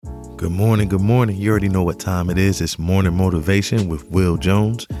Good morning. Good morning. You already know what time it is. It's Morning Motivation with Will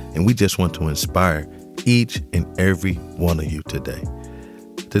Jones, and we just want to inspire each and every one of you today.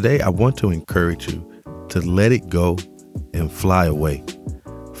 Today, I want to encourage you to let it go and fly away.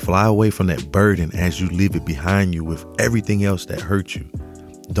 Fly away from that burden as you leave it behind you with everything else that hurt you.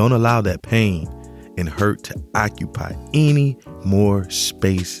 Don't allow that pain and hurt to occupy any more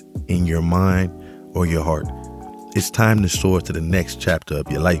space in your mind or your heart. It's time to soar to the next chapter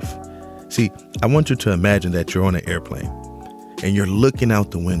of your life. See, I want you to imagine that you're on an airplane and you're looking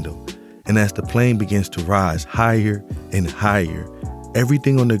out the window. And as the plane begins to rise higher and higher,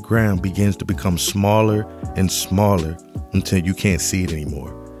 everything on the ground begins to become smaller and smaller until you can't see it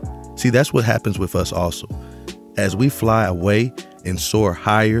anymore. See, that's what happens with us also. As we fly away and soar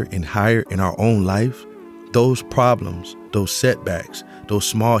higher and higher in our own life, those problems, those setbacks, those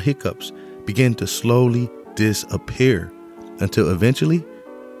small hiccups begin to slowly disappear until eventually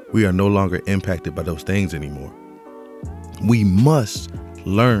we are no longer impacted by those things anymore. We must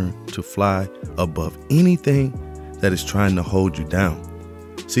learn to fly above anything that is trying to hold you down.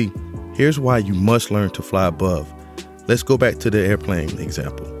 See, here's why you must learn to fly above. Let's go back to the airplane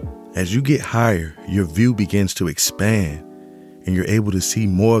example. As you get higher, your view begins to expand and you're able to see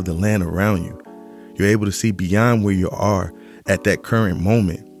more of the land around you. You're able to see beyond where you are at that current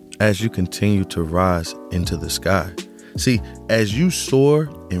moment as you continue to rise into the sky. See, as you soar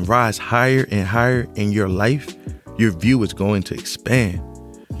and rise higher and higher in your life, your view is going to expand.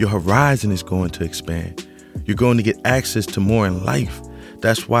 Your horizon is going to expand. You're going to get access to more in life.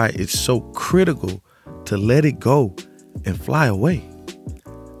 That's why it's so critical to let it go and fly away.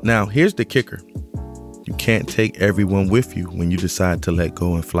 Now, here's the kicker. You can't take everyone with you when you decide to let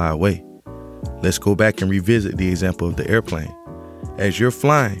go and fly away. Let's go back and revisit the example of the airplane. As you're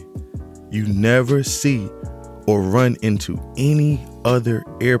flying, you never see or run into any other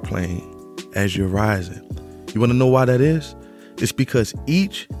airplane as you're rising. You want to know why that is? It's because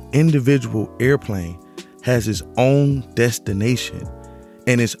each individual airplane has its own destination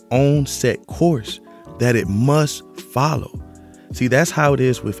and its own set course that it must follow. See, that's how it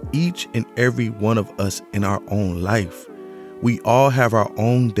is with each and every one of us in our own life. We all have our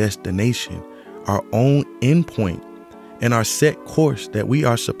own destination, our own endpoint, and our set course that we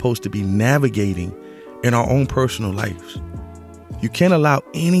are supposed to be navigating in our own personal lives. You can't allow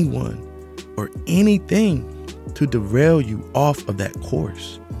anyone or anything to derail you off of that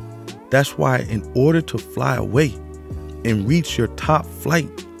course. That's why in order to fly away and reach your top flight,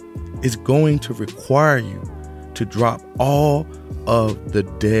 it's going to require you to drop all of the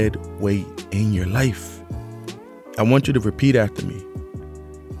dead weight in your life. I want you to repeat after me.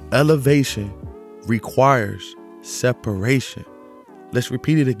 Elevation requires separation. Let's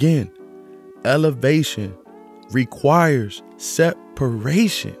repeat it again. Elevation requires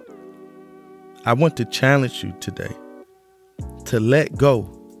separation. I want to challenge you today to let go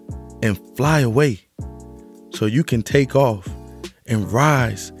and fly away so you can take off and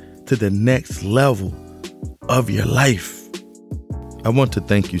rise to the next level of your life. I want to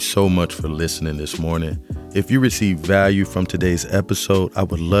thank you so much for listening this morning. If you received value from today's episode, I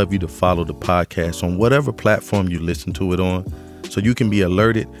would love you to follow the podcast on whatever platform you listen to it on so you can be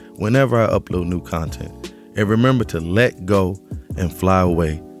alerted whenever I upload new content. And remember to let go and fly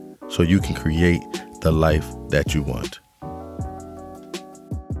away so you can create the life that you want.